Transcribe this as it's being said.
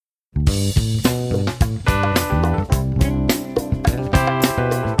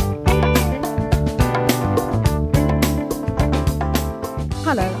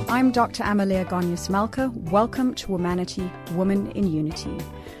I'm Dr. Amalia Gonyas-Malka. Welcome to Womanity, Woman in Unity,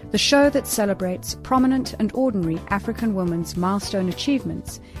 the show that celebrates prominent and ordinary African women's milestone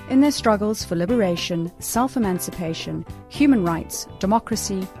achievements in their struggles for liberation, self-emancipation, human rights,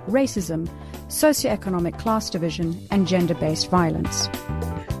 democracy, racism, socioeconomic class division, and gender-based violence.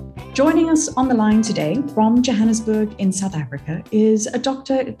 Joining us on the line today from Johannesburg in South Africa is a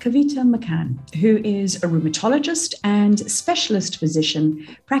Dr. Kavita McCann, who is a rheumatologist and specialist physician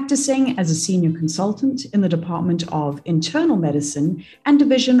practicing as a senior consultant in the Department of Internal Medicine and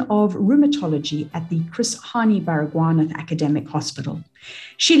Division of Rheumatology at the Chris Hani Baragwanath Academic Hospital.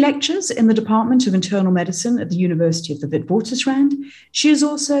 She lectures in the Department of Internal Medicine at the University of the Witwatersrand. She is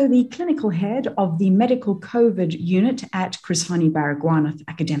also the clinical head of the Medical COVID Unit at Chris Hani Baragwanath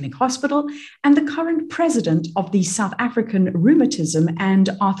Academic Hospital and the current president of the South African Rheumatism and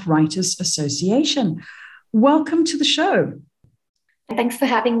Arthritis Association. Welcome to the show. Thanks for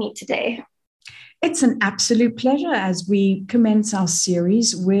having me today. It's an absolute pleasure as we commence our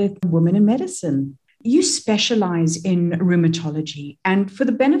series with Women in Medicine. You specialize in rheumatology, and for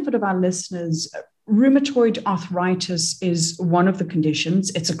the benefit of our listeners, rheumatoid arthritis is one of the conditions.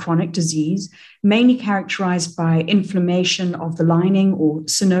 It's a chronic disease, mainly characterized by inflammation of the lining or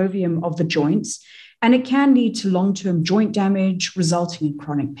synovium of the joints, and it can lead to long-term joint damage, resulting in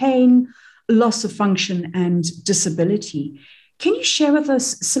chronic pain, loss of function, and disability. Can you share with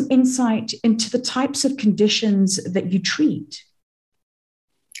us some insight into the types of conditions that you treat?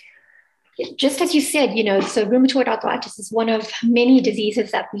 Just as you said, so rheumatoid arthritis is one of many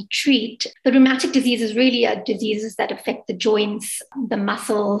diseases that we treat. The rheumatic diseases really are diseases that affect the joints, the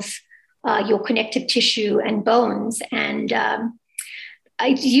muscles, your connective tissue and bones. And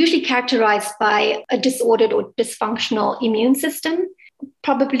it's usually characterized by a disordered or dysfunctional immune system.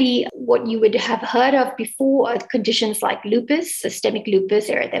 Probably what you would have heard of before are conditions like lupus, systemic lupus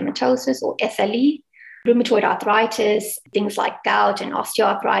erythematosus, or SLE, rheumatoid arthritis, things like gout and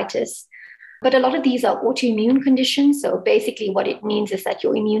osteoarthritis. But a lot of these are autoimmune conditions. So basically what it means is that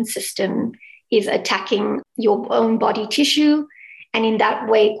your immune system is attacking your own body tissue and in that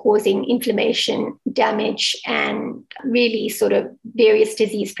way causing inflammation, damage, and really sort of various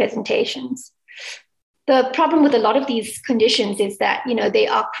disease presentations. The problem with a lot of these conditions is that, they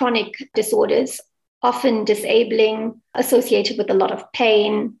are chronic disorders, often disabling, associated with a lot of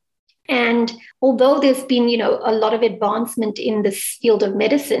pain. And although there's been, a lot of advancement in this field of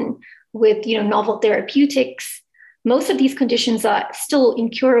medicine, with novel therapeutics, most of these conditions are still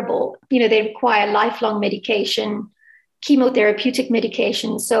incurable. They require lifelong medication, chemotherapeutic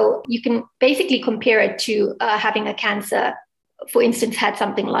medication. So you can basically compare it to having a cancer, for instance, had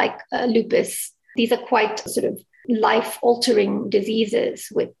something like lupus. These are quite sort of life-altering diseases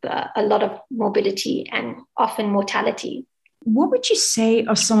with a lot of morbidity and often mortality. What would you say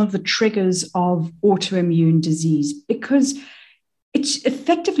are some of the triggers of autoimmune disease? Because it's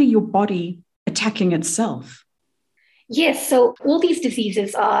effectively your body attacking itself. Yes. So all these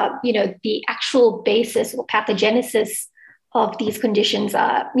diseases are, the actual basis or pathogenesis of these conditions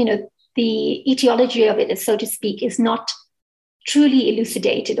are, the etiology of it, so to speak, is not truly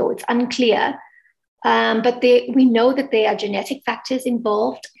elucidated or it's unclear. But we know that there are genetic factors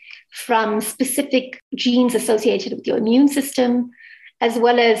involved from specific genes associated with your immune system, as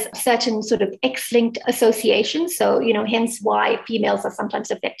well as certain sort of X-linked associations. So, hence why females are sometimes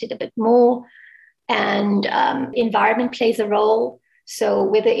affected a bit more. And environment plays a role. So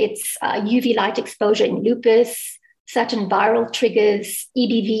whether it's UV light exposure in lupus, certain viral triggers,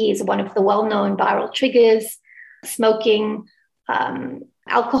 EBV is one of the well-known viral triggers, smoking,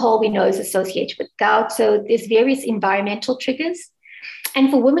 alcohol we know is associated with gout. So there's various environmental triggers. And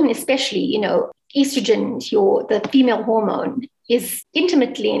for women especially, estrogen, the female hormone, is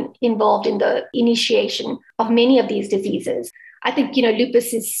intimately involved in the initiation of many of these diseases. I think,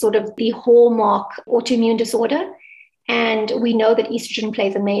 lupus is sort of the hallmark autoimmune disorder. And we know that estrogen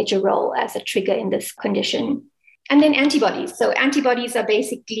plays a major role as a trigger in this condition. And then antibodies. So antibodies are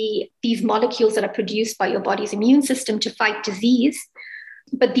basically these molecules that are produced by your body's immune system to fight disease.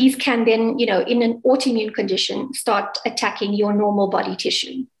 But these can then, in an autoimmune condition, start attacking your normal body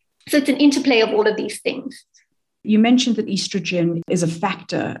tissue. So it's an interplay of all of these things. You mentioned that estrogen is a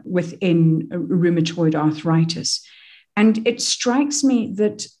factor within rheumatoid arthritis. And it strikes me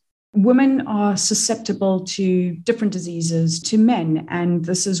that women are susceptible to different diseases to men. And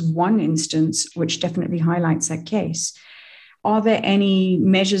this is one instance which definitely highlights that case. Are there any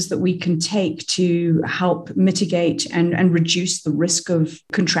measures that we can take to help mitigate and reduce the risk of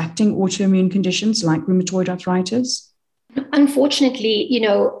contracting autoimmune conditions like rheumatoid arthritis? Unfortunately,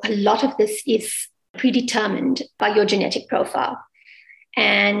 a lot of this is predetermined by your genetic profile.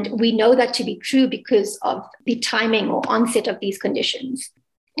 And we know that to be true because of the timing or onset of these conditions.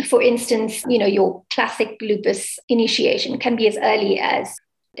 For instance, your classic lupus initiation can be as early as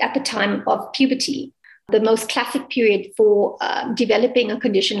at the time of puberty. The most classic period for developing a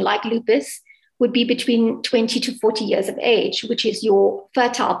condition like lupus would be between 20 to 40 years of age, which is your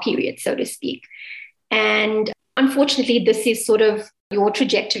fertile period, so to speak. And unfortunately, this is sort of your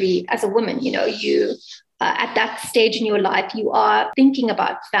trajectory as a woman. You at that stage in your life, you are thinking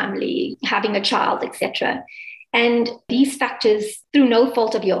about family, having a child, etc. And these factors, through no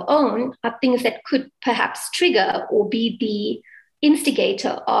fault of your own, are things that could perhaps trigger or be the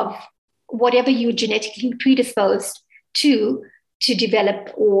instigator of whatever you're genetically predisposed to develop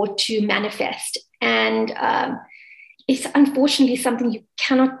or to manifest. And it's unfortunately something you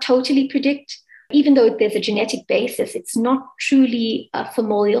cannot totally predict. Even though there's a genetic basis, it's not truly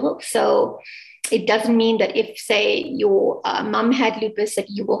familial. So it doesn't mean that if, say, your mum had lupus, that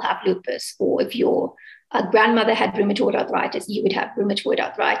you will have lupus, or if your grandmother had rheumatoid arthritis, you would have rheumatoid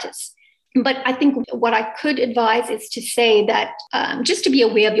arthritis. But I think what I could advise is to say that just to be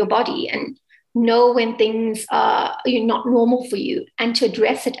aware of your body and know when things are not normal for you, and to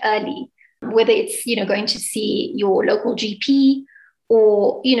address it early, whether it's going to see your local GP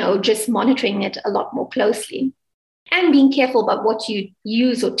or just monitoring it a lot more closely, and being careful about what you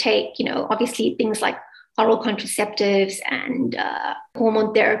use or take. Obviously things like oral contraceptives and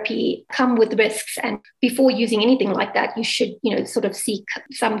hormone therapy come with risks, and before using anything like that, you should sort of seek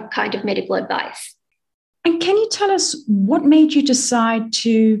some kind of medical advice. And can you tell us what made you decide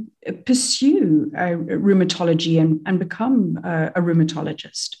to pursue rheumatology and become a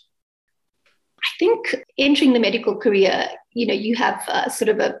rheumatologist? I think entering the medical career, you have sort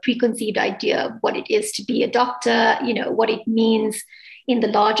of a preconceived idea of what it is to be a doctor, what it means in the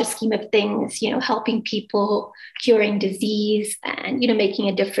larger scheme of things, helping people, curing disease, and, making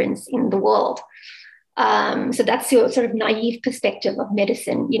a difference in the world. So that's your sort of naive perspective of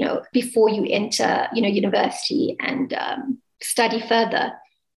medicine, before you enter, university and study further.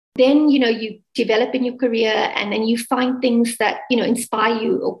 Then, you develop in your career, and then you find things that, inspire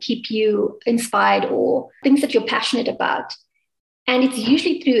you or keep you inspired, or things that you're passionate about. And it's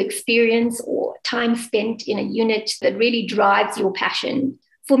usually through experience or time spent in a unit that really drives your passion.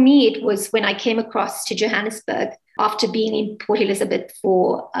 For me, it was when I came across to Johannesburg after being in Port Elizabeth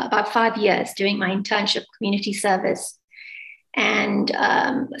for about 5 years doing my internship community service and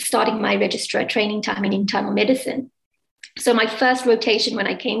starting my registrar training time in internal medicine. So my first rotation when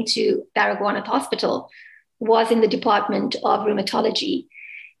I came to Baragwanath Hospital was in the Department of Rheumatology.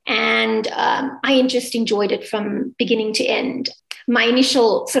 And I just enjoyed it from beginning to end. My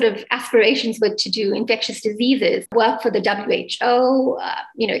initial sort of aspirations were to do infectious diseases, work for the WHO,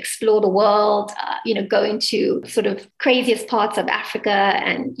 explore the world, go into sort of craziest parts of Africa.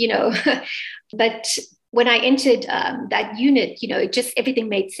 And, but when I entered that unit, just everything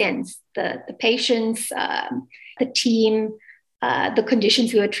made sense. The patients, the team, the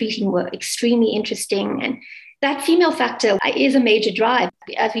conditions we were treating were extremely interesting. And that female factor is a major drive.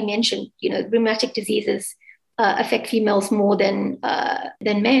 As we mentioned, rheumatic diseases affect females more than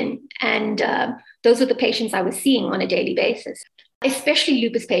men. And those are the patients I was seeing on a daily basis, especially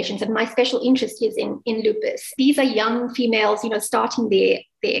lupus patients. And my special interest is in lupus. These are young females, starting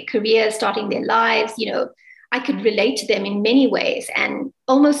their careers, starting their lives. I could relate to them in many ways and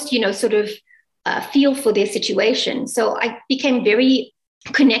almost, sort of feel for their situation. So I became very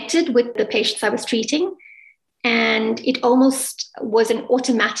connected with the patients I was treating. And it almost was an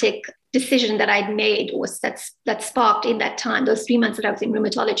automatic decision that I'd made, or that sparked in that time, those 3 months that I was in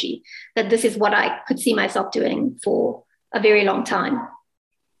rheumatology, that this is what I could see myself doing for a very long time.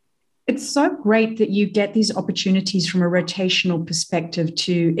 It's so great that you get these opportunities from a rotational perspective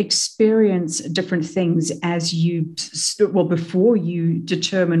to experience different things as before you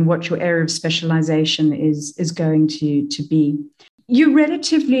determine what your area of specialization is going to be. You're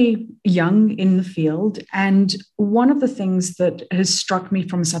relatively young in the field, and one of the things that has struck me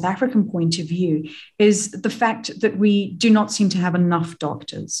from a South African point of view is the fact that we do not seem to have enough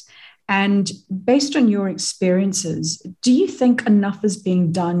doctors. And based on your experiences, do you think enough is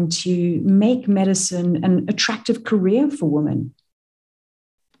being done to make medicine an attractive career for women?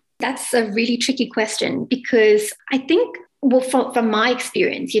 That's a really tricky question, because I think, from my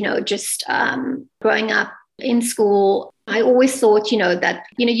experience, just growing up in school, I always thought, that,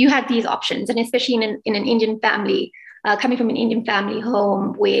 you had these options, and especially in an Indian family, coming from an Indian family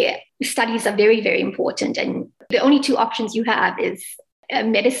home where studies are very, very important. And the only two options you have is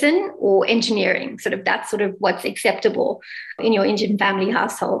medicine or engineering. That's sort of what's acceptable in your Indian family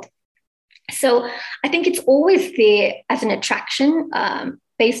household. So I think it's always there as an attraction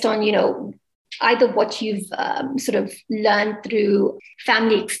based on, either what you've sort of learned through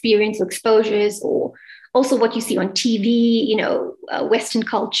family experience or exposures, or also what you see on TV, Western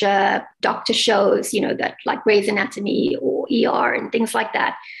culture, doctor shows, that like Grey's Anatomy or ER and things like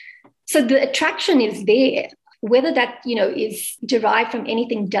that. So the attraction is there. Whether that, is derived from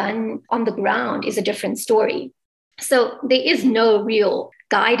anything done on the ground is a different story. So there is no real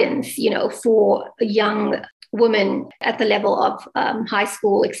guidance, for a young woman at the level of high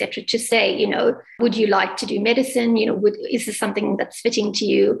school, et cetera, to say, would you like to do medicine? Is this something that's fitting to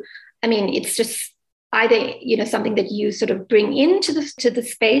you? I mean, it's just either, something that you sort of bring into the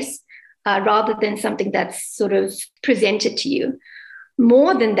space rather than something that's sort of presented to you.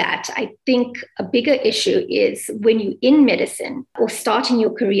 More than that, I think a bigger issue is when you're in medicine or starting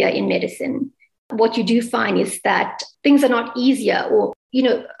your career in medicine, what you do find is that things are not easier, or,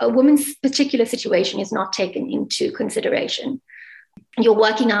 a woman's particular situation is not taken into consideration. Your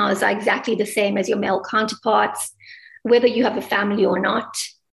working hours are exactly the same as your male counterparts, whether you have a family or not.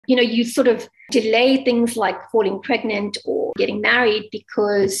 You sort of delay things like falling pregnant or getting married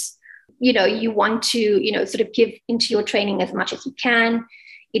because, you want to, sort of give into your training as much as you can.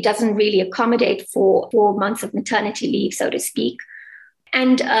 It doesn't really accommodate for 4 months of maternity leave, so to speak.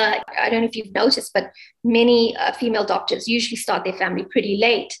 And I don't know if you've noticed, but many female doctors usually start their family pretty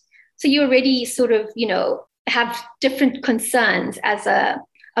late. So you already sort of, have different concerns as a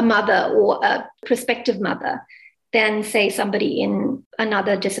mother or a prospective mother than, say, somebody in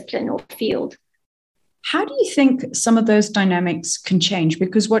another discipline or field. How do you think some of those dynamics can change?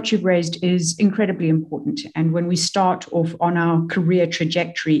 Because what you've raised is incredibly important. And when we start off on our career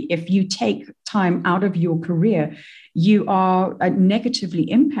trajectory, if you take time out of your career, you are negatively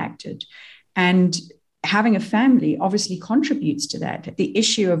impacted. And having a family obviously contributes to that. The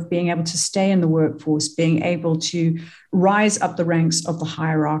issue of being able to stay in the workforce, being able to rise up the ranks of the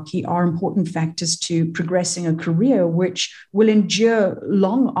hierarchy are important factors to progressing a career, which will endure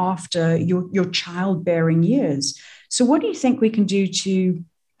long after your childbearing years. So what do you think we can do to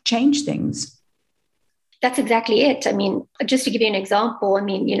change things? That's exactly it. I mean, just to give you an example,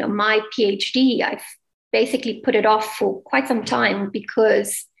 my PhD, I've basically put it off for quite some time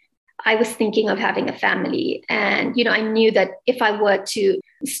because I was thinking of having a family. And, I knew that if I were to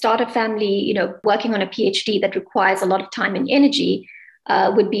start a family, working on a PhD that requires a lot of time and energy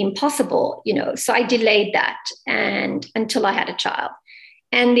would be impossible, So I delayed that and until I had a child.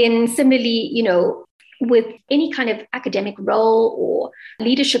 And then similarly, with any kind of academic role or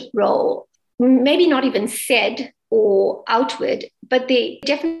leadership role, maybe not even said or outward, but there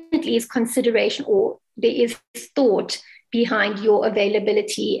definitely is consideration, or there is thought behind your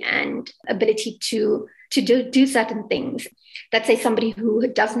availability and ability to do certain things that, say, somebody who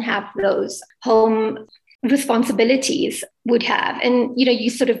doesn't have those home responsibilities would have. And, you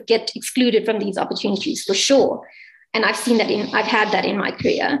sort of get excluded from these opportunities for sure. And I've seen that I've had that in my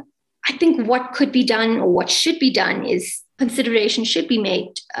career. I think what could be done, or what should be done, is consideration should be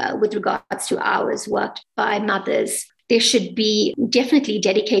made with regards to hours worked by mothers. There should be definitely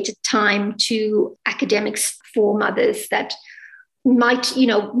dedicated time to academics for mothers that might,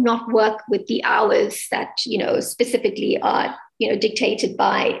 not work with the hours that, specifically are, dictated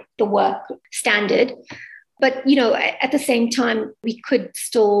by the work standard. But, at the same time, we could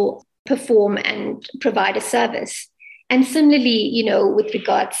still perform and provide a service. And similarly, with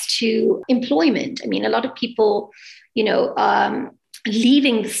regards to employment, a lot of people,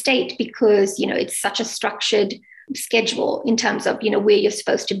 leaving the state because, it's such a structured schedule in terms of, where you're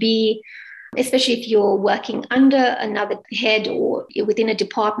supposed to be, especially if you're working under another head or within a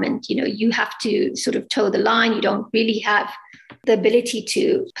department. You have to sort of toe the line. You don't really have the ability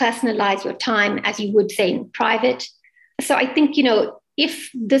to personalize your time as you would, say, in private. So I think, if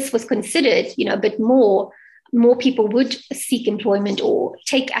this was considered, a bit more people would seek employment or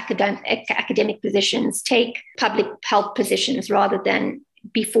take academic positions, take public health positions, rather than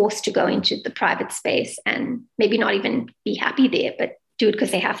be forced to go into the private space and maybe not even be happy there, but do it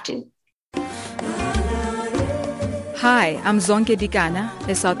because they have to. Hi, I'm Zonke Dikana,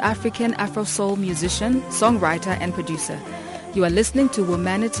 a South African Afro-soul musician, songwriter, and producer. You are listening to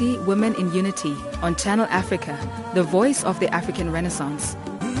Womanity, Women in Unity on Channel Africa, the voice of the African Renaissance.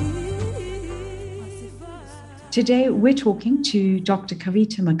 Today, we're talking to Dr.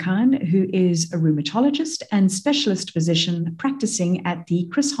 Kavita Makan, who is a rheumatologist and specialist physician practicing at the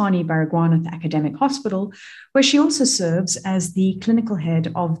Chris Hani Baragwanath Academic Hospital, where she also serves as the clinical head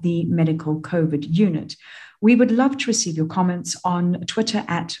of the medical COVID unit. We would love to receive your comments on Twitter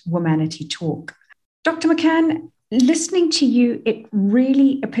at Womanity Talk. Dr. Makan, Listening to you, it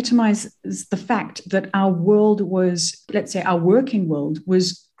really epitomizes the fact that our world was, let's say, our working world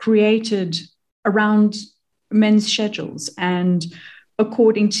was created around men's schedules and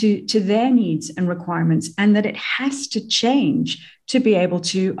according to their needs and requirements, and that it has to change to be able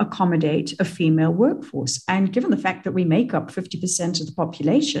to accommodate a female workforce. And given the fact that we make up 50% of the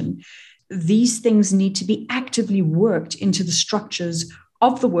population, these things need to be actively worked into the structures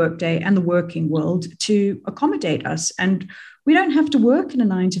of the workday and the working world to accommodate us. And we don't have to work in a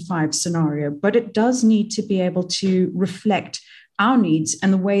 9-to-5 scenario, but it does need to be able to reflect our needs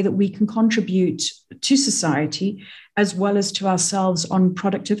and the way that we can contribute to society as well as to ourselves on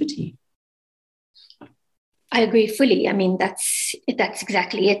productivity. I agree fully. I mean, that's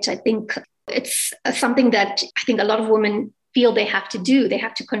exactly it. I think it's something that I think a lot of women feel they have to do. They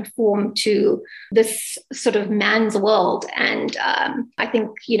have to conform to this sort of man's world. And I think,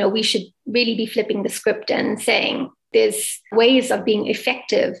 we should really be flipping the script and saying there's ways of being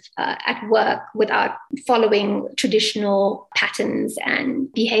effective at work without following traditional patterns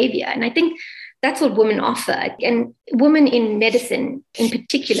and behavior. And I think that's what women offer. And women in medicine in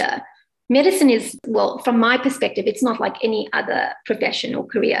particular, medicine is, well, from my perspective, it's not like any other profession or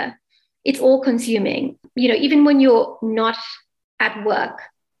career. It's all consuming. Even when you're not at work,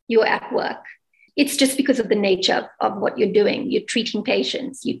 you're at work. It's just because of the nature of what you're doing. You're treating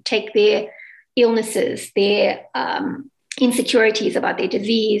patients. You take their illnesses, their insecurities about their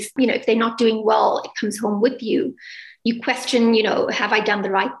disease. If they're not doing well, it comes home with you. You question, have I done the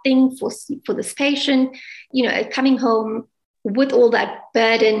right thing for this patient? Coming home with all that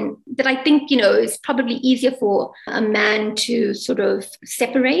burden that I think, is probably easier for a man to sort of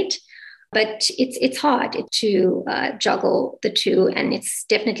separate. But it's hard to juggle the two. And it's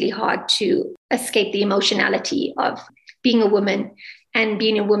definitely hard to escape the emotionality of being a woman and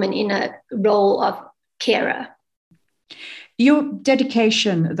being a woman in a role of carer. Your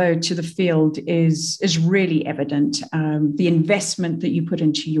dedication, though, to the field is really evident. The investment that you put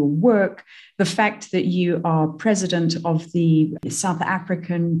into your work, the fact that you are president of the South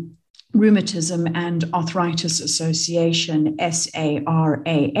African Rheumatism and Arthritis Association,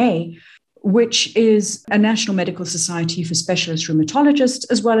 SARAA, which is a national medical society for specialist rheumatologists,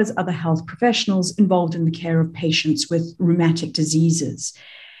 as well as other health professionals involved in the care of patients with rheumatic diseases.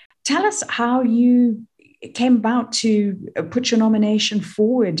 Tell us how you came about to put your nomination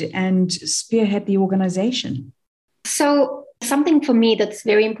forward and spearhead the organization. So something for me that's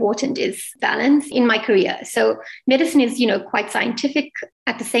very important is balance in my career. So medicine is, quite scientific.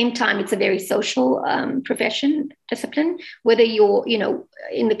 At the same time, it's a very social discipline, whether you're,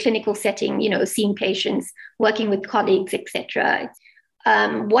 in the clinical setting, seeing patients, working with colleagues, etc.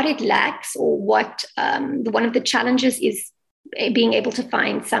 What it lacks or what one of the challenges is being able to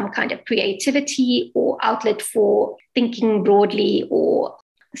find some kind of creativity or outlet for thinking broadly or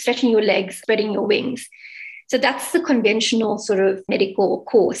stretching your legs, spreading your wings. So that's the conventional sort of medical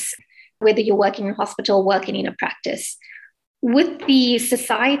course, whether you're working in a hospital, working in a practice. With the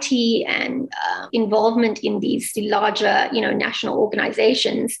society and involvement in these larger, national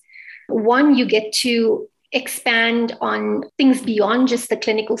organizations, one, you get to expand on things beyond just the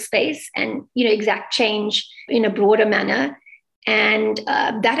clinical space and, exact change in a broader manner. And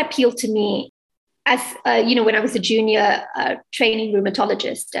that appealed to me as, when I was a junior training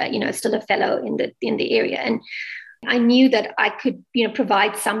rheumatologist, still a fellow in the area. And I knew that I could,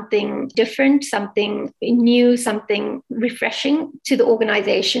 provide something different, something new, something refreshing to the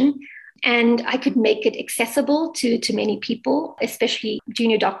organization. And I could make it accessible to many people, especially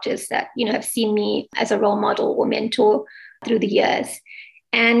junior doctors that, have seen me as a role model or mentor through the years.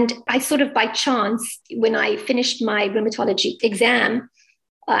 And I sort of by chance, when I finished my rheumatology exam,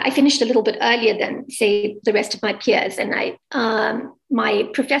 I finished a little bit earlier than, say, the rest of my peers. And my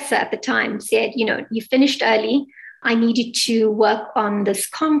professor at the time said, you finished early. I need you to work on this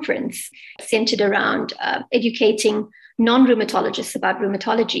conference centered around educating non-rheumatologists about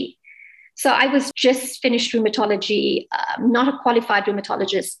rheumatology. So I was just finished rheumatology, not a qualified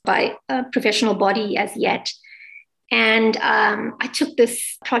rheumatologist by a professional body as yet. And I took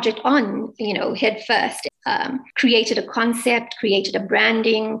this project on, head first, created a concept, created a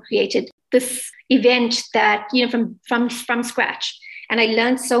branding, created this event that, from scratch. And I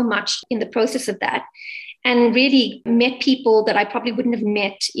learned so much in the process of that and really met people that I probably wouldn't have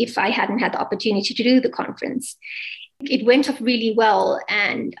met if I hadn't had the opportunity to do the conference. It went off really well.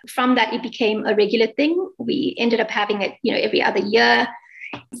 And from that, it became a regular thing. We ended up having it, every other year.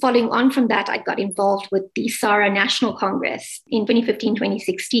 Following on from that, I got involved with the SARA National Congress in 2015,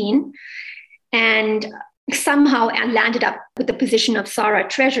 2016. And somehow I landed up with the position of SARA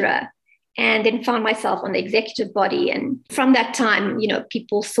Treasurer. and then found myself on the executive body. And from that time,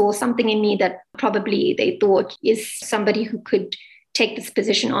 people saw something in me that probably they thought is somebody who could take this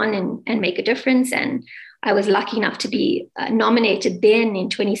position on and make a difference. And I was lucky enough to be nominated then in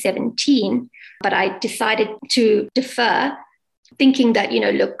 2017, but I decided to defer, thinking that,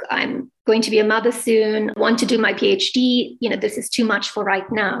 look, I'm going to be a mother soon, want to do my PhD, this is too much for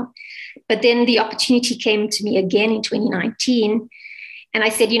right now. But then the opportunity came to me again in 2019. And I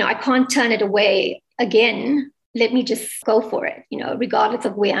said, I can't turn it away again. Let me just go for it, regardless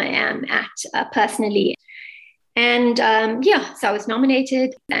of where I am at personally. And so I was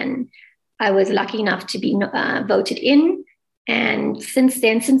nominated and I was lucky enough to be voted in. And since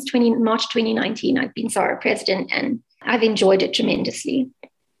then, since March 2019, I've been SARA president and I've enjoyed it tremendously.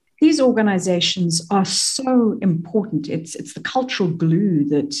 These organizations are so important. It's the cultural glue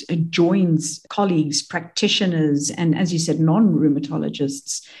that joins colleagues, practitioners, and, as you said,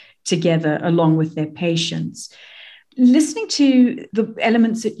 non-rheumatologists together along with their patients. Listening to the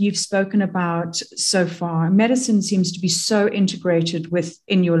elements that you've spoken about so far, medicine seems to be so integrated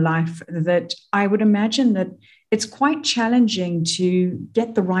within your life that I would imagine that it's quite challenging to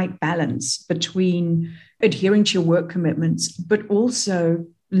get the right balance between adhering to your work commitments, but also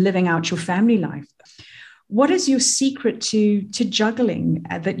living out your family life. What is your secret to juggling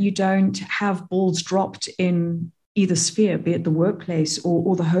that you don't have balls dropped in either sphere, be it the workplace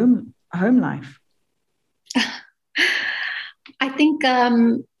or the home life? I think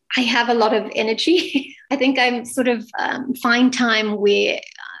I have a lot of energy. I think I'm sort of find time where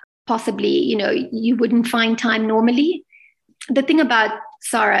possibly, you wouldn't find time normally. The thing about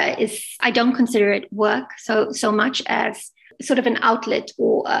SARA is I don't consider it work so much as sort of an outlet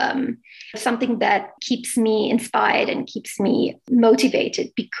or something that keeps me inspired and keeps me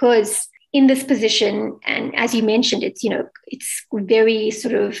motivated, because in this position, and as you mentioned, it's very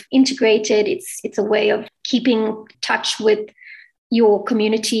sort of integrated. It's a way of keeping touch with your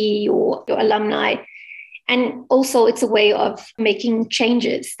community or your alumni. And also it's a way of making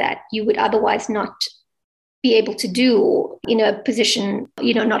changes that you would otherwise not be able to do in a position,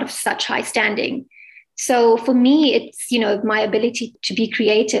 not of such high standing. So for me, it's, my ability to be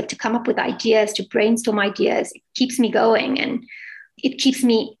creative, to come up with ideas, to brainstorm ideas. It keeps me going and it keeps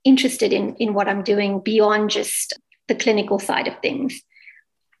me interested in what I'm doing beyond just the clinical side of things.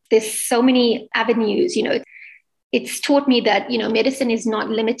 There's so many avenues, It's taught me that, medicine is not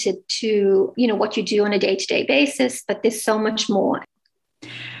limited to, what you do on a day-to-day basis, but there's so much more.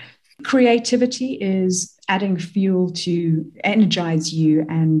 Creativity is adding fuel to energize you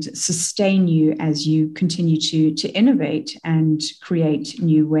and sustain you as you continue to innovate and create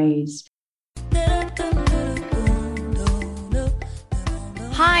new ways.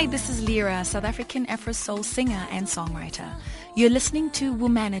 Hi, this is Lyra, South African Afro Soul singer and songwriter. You're listening to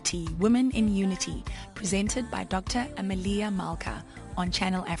Womanity, Women in Unity, presented by Dr. Amelia Malka on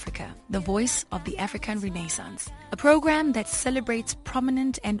Channel Africa, the voice of the African Renaissance, a program that celebrates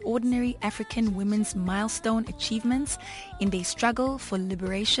prominent and ordinary African women's milestone achievements in their struggle for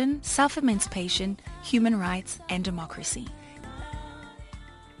liberation, self-emancipation, human rights, and democracy.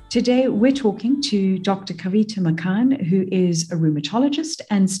 Today, we're talking to Dr. Kavita Makan, who is a rheumatologist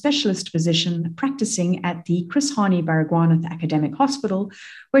and specialist physician practicing at the Chris Hani Baragwanath Academic Hospital,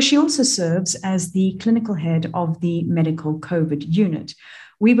 where she also serves as the clinical head of the medical COVID unit.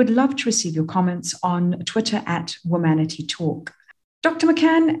 We would love to receive your comments on Twitter at Womanity Talk. Dr.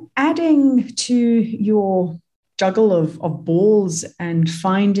 Makan, adding to your juggle of balls and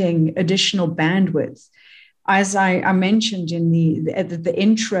finding additional bandwidth, as I mentioned in the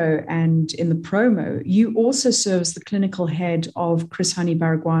intro and in the promo, you also serve as the clinical head of Chris Hani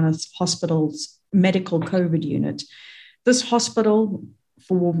Baragwanath Hospital's medical COVID unit. This hospital,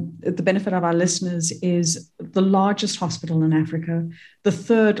 for the benefit of our listeners, is the largest hospital in Africa, the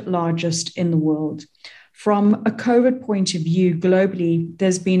third largest in the world. From a COVID point of view, globally,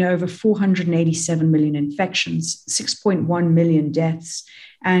 there's been over 487 million infections, 6.1 million deaths.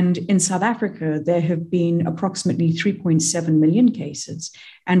 And in South Africa, there have been approximately 3.7 million cases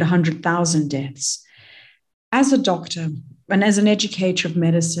and 100,000 deaths. As a doctor and as an educator of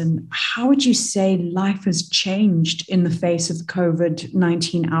medicine, how would you say life has changed in the face of the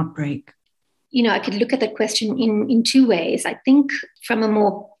COVID-19 outbreak? I could look at that question in two ways. I think from a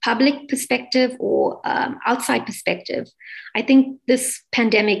more public perspective or outside perspective, I think this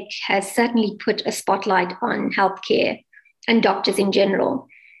pandemic has certainly put a spotlight on healthcare and doctors in general.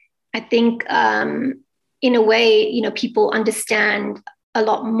 I think in a way, people understand a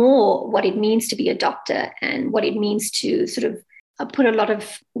lot more what it means to be a doctor and what it means to sort of put a lot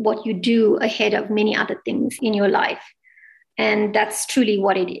of what you do ahead of many other things in your life. And that's truly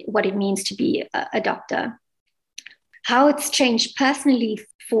what it means to be a doctor. How it's changed personally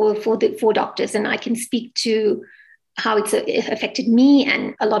for doctors, and I can speak to how it affected me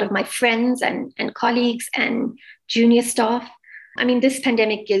and a lot of my friends and colleagues and junior staff. I mean, this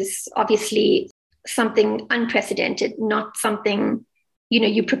pandemic is obviously something unprecedented, not something,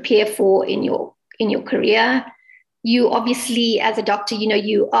 you prepare for in your career. You obviously, as a doctor,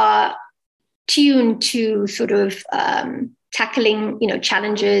 you are tuned to sort of tackling,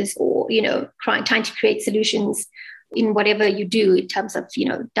 challenges or, trying to create solutions in whatever you do in terms of,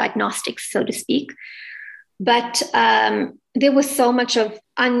 diagnostics, so to speak. But there was so much of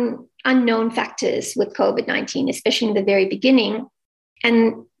unknown factors with COVID-19, especially in the very beginning.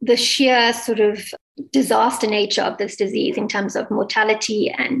 And the sheer sort of disaster nature of this disease in terms of mortality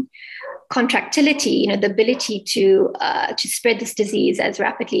and contractility, the ability to spread this disease as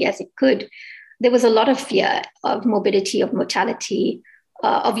rapidly as it could. There was a lot of fear of morbidity, of mortality,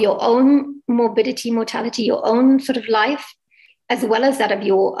 of your own morbidity, mortality, your own sort of life, as well as that of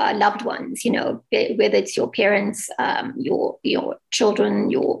your loved ones, whether it's your parents, your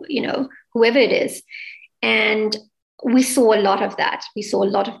children, whoever it is. And we saw a lot of that. We saw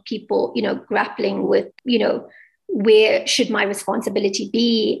a lot of people, grappling with, where should my responsibility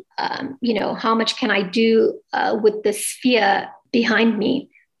be? How much can I do with this fear behind me?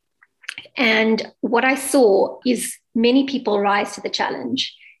 And what I saw is many people rise to the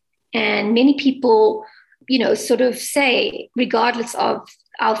challenge, and many people, sort of say, regardless of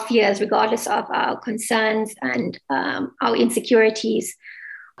our fears, regardless of our concerns and our insecurities,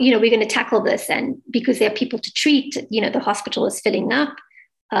 we're going to tackle this. And because there are people to treat, the hospital is filling up.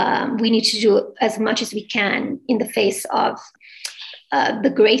 We need to do as much as we can in the face of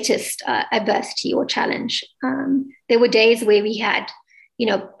the greatest adversity or challenge. There were days where we had,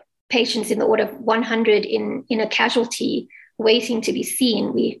 patients in the order of 100 in a casualty waiting to be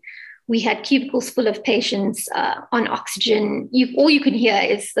seen. We had cubicles full of patients on oxygen. All you can hear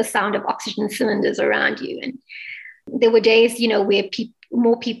is the sound of oxygen cylinders around you. And there were days, where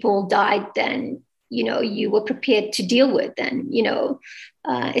more people died than, you were prepared to deal with. And,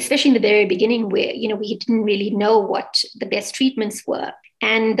 especially in the very beginning where, we didn't really know what the best treatments were.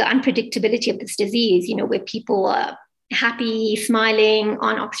 And the unpredictability of this disease, where people are happy, smiling,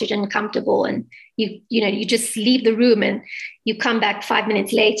 on oxygen, comfortable, and you just leave the room and you come back 5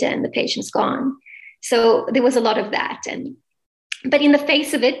 minutes later and the patient's gone. So there was a lot of that. But in the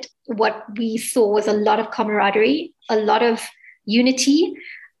face of it, what we saw was a lot of camaraderie, a lot of unity,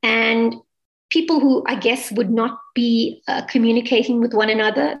 and people who I guess would not be communicating with one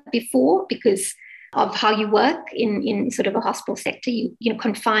another before because of how you work in sort of a hospital sector. You're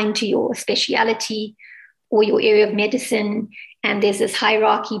confined to your speciality or your area of medicine, and there's this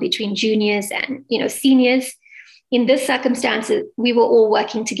hierarchy between juniors and seniors. In this circumstances, we were all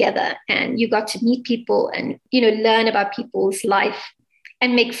working together, and you got to meet people and learn about people's life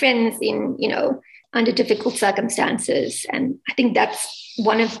and make friends in under difficult circumstances. And I think that's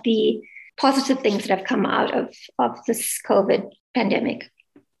one of the positive things that have come out of this COVID pandemic.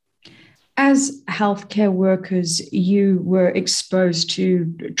 As healthcare workers, you were exposed to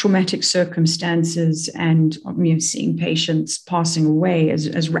traumatic circumstances and seeing patients passing away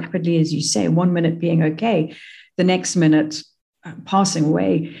as rapidly as you say, 1 minute being okay, the next minute passing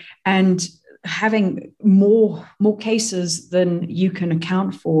away, and having more cases than you can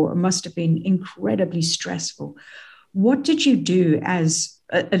account for must have been incredibly stressful. What did you do as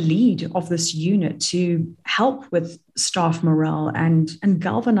a lead of this unit to help with staff morale and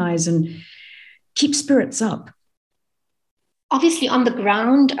galvanize and keep spirits up? Obviously, on the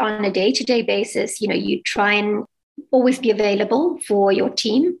ground, on a day-to-day basis, you try and always be available for your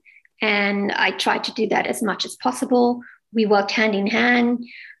team. And I tried to do that as much as possible. We worked hand in hand,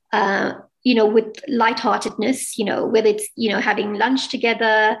 with lightheartedness, whether it's, having lunch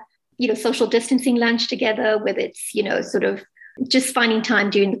together, social distancing lunch together, whether it's, sort of just finding time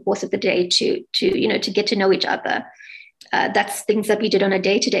during the course of the day to get to know each other. That's things that we did on a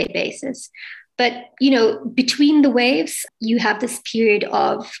day-to-day basis. But, between the waves, you have this period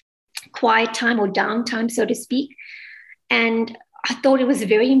of quiet time or downtime, so to speak. And I thought it was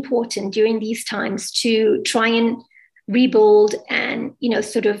very important during these times to try and rebuild and,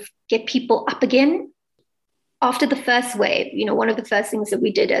 sort of get people up again. After the first wave, one of the first things that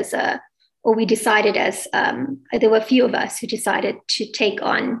we did we decided there were a few of us who decided to take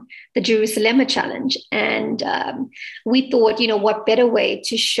on the Jerusalem Challenge. And we thought, what better way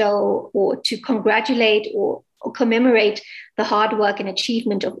to show or to congratulate or commemorate the hard work and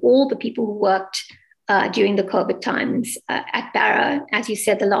achievement of all the people who worked during the COVID times at Barra, as you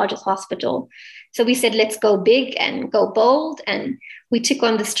said, the largest hospital. So we said, let's go big and go bold. And we took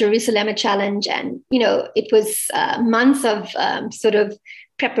on this Jerusalem challenge. And, it was months of sort of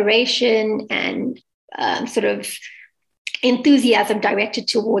preparation and sort of enthusiasm directed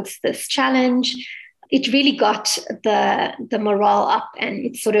towards this challenge. It really got the morale up, and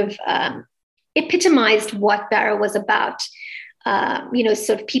it sort of epitomized what Barra was about.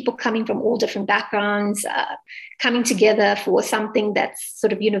 Sort of people coming from all different backgrounds, coming together for something that's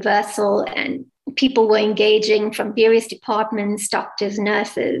sort of universal, and people were engaging from various departments, doctors,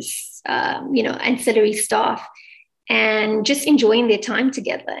 nurses, ancillary staff, and just enjoying their time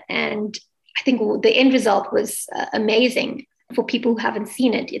together. And I think the end result was amazing. For people who haven't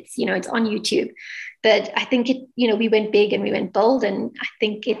seen it, it's on YouTube. But I think we went big and we went bold, and I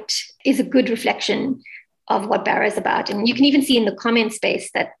think it is a good reflection of what Barra is about. And you can even see in the comment space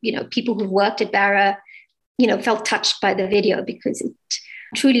that, people who've worked at Barra, felt touched by the video, because it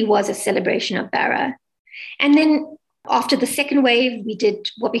truly was a celebration of Barra. And then after the second wave, we did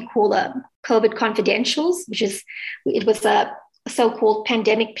what we call a COVID confidentials, it was a so-called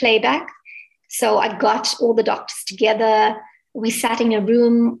pandemic playback. So I got all the doctors together. We sat in a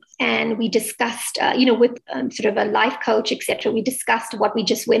room and we discussed, with sort of a life coach, etc. We discussed what we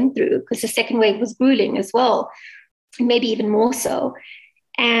just went through, because the second wave was grueling as well, maybe even more so.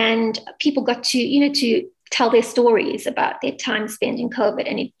 And people got to tell their stories about their time spent in COVID.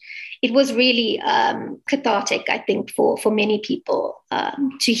 And it was really cathartic, I think, for many people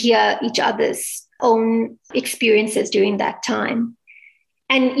to hear each other's own experiences during that time.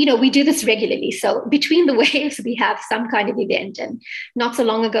 And, we do this regularly. So between the waves, we have some kind of event. And not so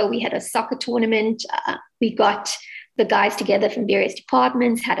long ago, we had a soccer tournament. We got the guys together from various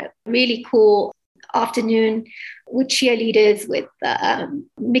departments, had a really cool afternoon with cheerleaders, with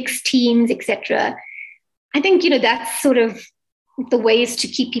mixed teams, etc. I think, that's sort of the ways to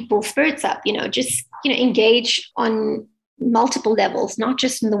keep people's spirits up, just, engage on multiple levels, not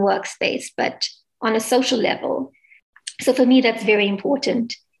just in the workspace, but on a social level. So for me, that's very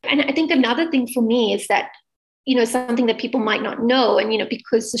important. And I think another thing for me is that, something that people might not know, and,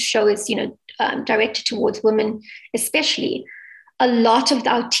 because the show is, directed towards women, especially, a lot of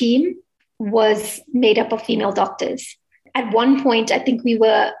our team was made up of female doctors. At one point, I think we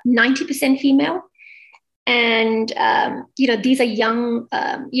were 90% female. And, these are young,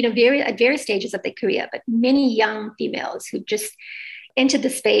 at various stages of their career, but many young females who just entered the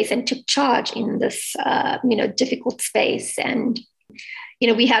space and took charge in this, difficult space. And,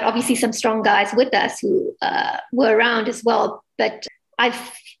 we had obviously some strong guys with us who were around as well. But I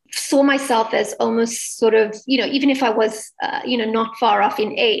saw myself as almost sort of, even if I was, not far off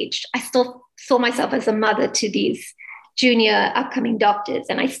in age, I still saw myself as a mother to these junior upcoming doctors.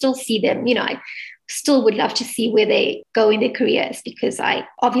 And I still see them, I still would love to see where they go in their careers, because I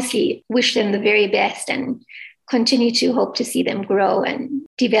obviously wish them the very best and continue to hope to see them grow and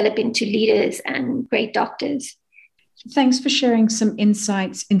develop into leaders and great doctors. Thanks for sharing some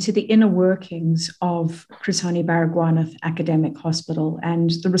insights into the inner workings of Chris Hani Baragwanath Academic Hospital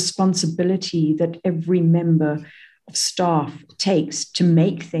and the responsibility that every member of staff takes to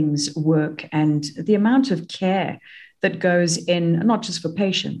make things work, and the amount of care that goes in, not just for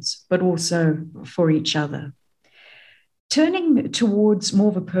patients, but also for each other. Turning towards more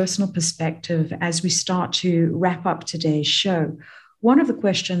of a personal perspective as we start to wrap up today's show, one of the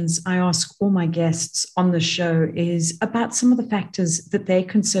questions I ask all my guests on the show is about some of the factors that they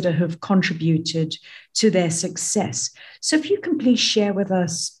consider have contributed to their success. So if you can please share with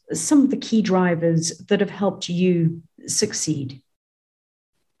us some of the key drivers that have helped you succeed.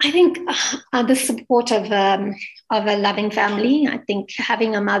 I think the support of a loving family. I think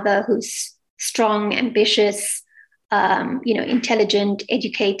having a mother who's strong, ambitious, intelligent,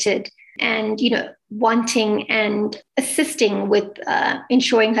 educated, and, wanting and assisting with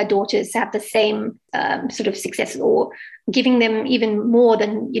ensuring her daughters have the same sort of success, or giving them even more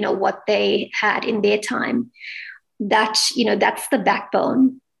than, what they had in their time. That's the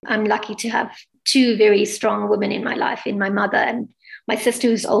backbone. I'm lucky to have two very strong women in my life, in my mother and my sister,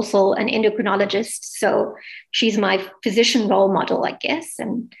 who's also an endocrinologist. So she's my physician role model, I guess.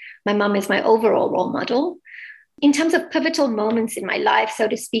 And my mom is my overall role model. In terms of pivotal moments in my life, so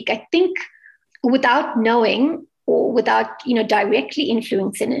to speak, I think without knowing or without, directly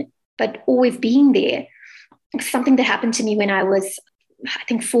influencing it, but always being there, something that happened to me when I was, I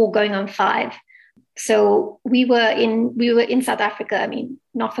think, 4 going on 5. So we were in South Africa. I mean,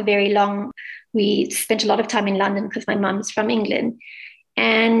 not for very long. We spent a lot of time in London because my mom's from England.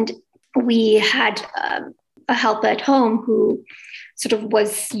 And we had a helper at home who sort of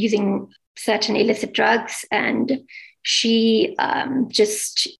was using certain illicit drugs. And she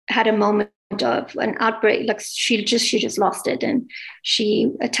just had a moment of an outbreak. Like she just lost it, and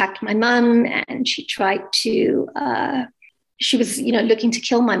she attacked my mum, and she tried to. She was, looking to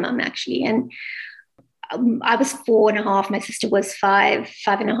kill my mum actually, and I was 4.5. My sister was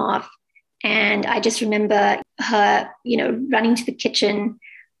 5.5, and I just remember her, running to the kitchen.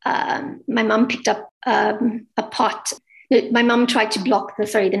 My mum picked up a pot. My mum tried to block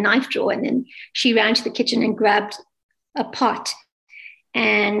the knife drawer, and then she ran to the kitchen and grabbed a pot,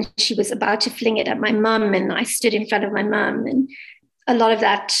 and she was about to fling it at my mum, and I stood in front of my mum, and a lot of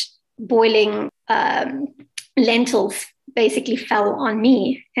that boiling lentils basically fell on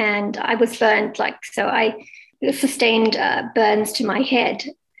me, and I was burned. So I sustained burns to my head,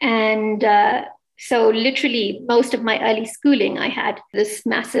 and so literally most of my early schooling, I had this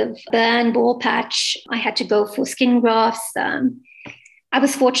massive burn ball patch. I had to go for skin grafts. I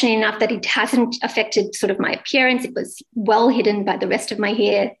was fortunate enough that it hasn't affected sort of my appearance. It was well hidden by the rest of my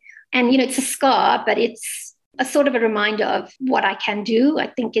hair. And, it's a scar, but it's a sort of a reminder of what I can do. I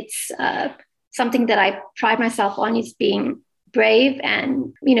think it's something that I pride myself on, is being brave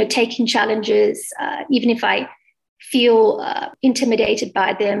and, taking challenges, even if I feel intimidated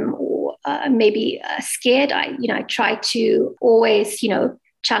by them or maybe scared. I try to always,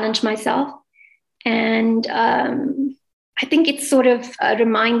 challenge myself. And I think it's sort of a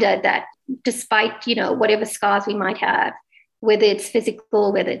reminder that despite, whatever scars we might have, whether it's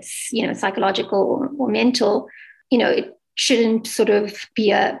physical, whether it's, psychological or mental, it shouldn't sort of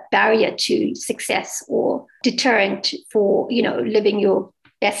be a barrier to success or deterrent for, living your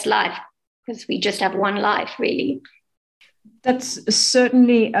best life, because we just have one life, really. That's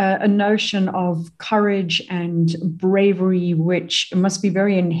certainly a notion of courage and bravery, which must be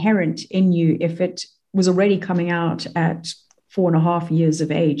very inherent in you if it was already coming out at 4.5 years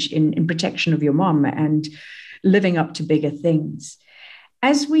of age in protection of your mom and living up to bigger things.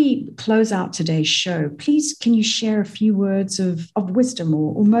 As we close out today's show, please, can you share a few words of wisdom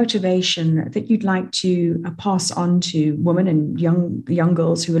or motivation that you'd like to pass on to women and young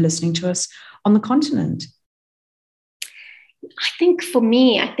girls who are listening to us on the continent? I think for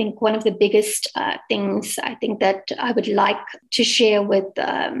me, one of the biggest things I think that I would like to share with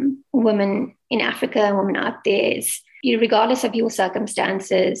women in Africa and women out there is, regardless of your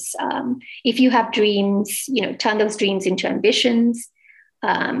circumstances, if you have dreams, turn those dreams into ambitions,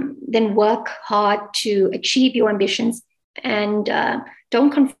 then work hard to achieve your ambitions, and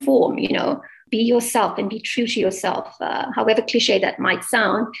don't conform, be yourself and be true to yourself, however cliche that might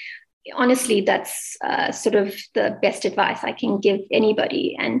sound. Honestly, that's sort of the best advice I can give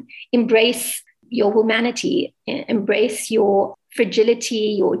anybody. And embrace your humanity, embrace your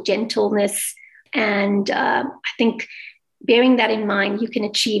fragility, your gentleness. And I think bearing that in mind, you can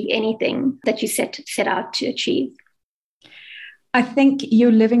achieve anything that you set out to achieve. I think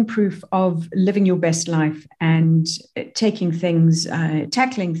you're living proof of living your best life and taking things,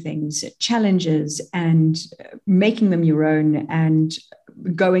 tackling things, challenges, and making them your own and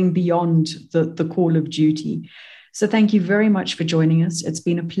going beyond the call of duty. So thank you very much for joining us. It's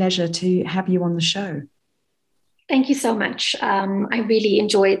been a pleasure to have you on the show. Thank you so much. I really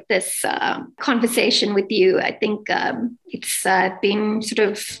enjoyed this conversation with you. I think it's been sort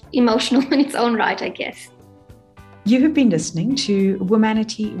of emotional in its own right, I guess. You have been listening to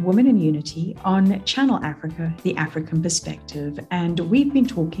Womanity, Women in Unity on Channel Africa, The African Perspective. And we've been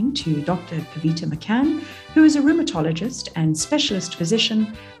talking to Dr. Kavita McCann, who is a rheumatologist and specialist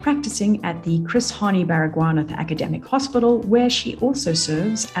physician practicing at the Chris Hani Baragwanath Academic Hospital, where she also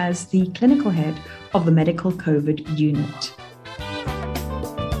serves as the clinical head of the Medical COVID Unit.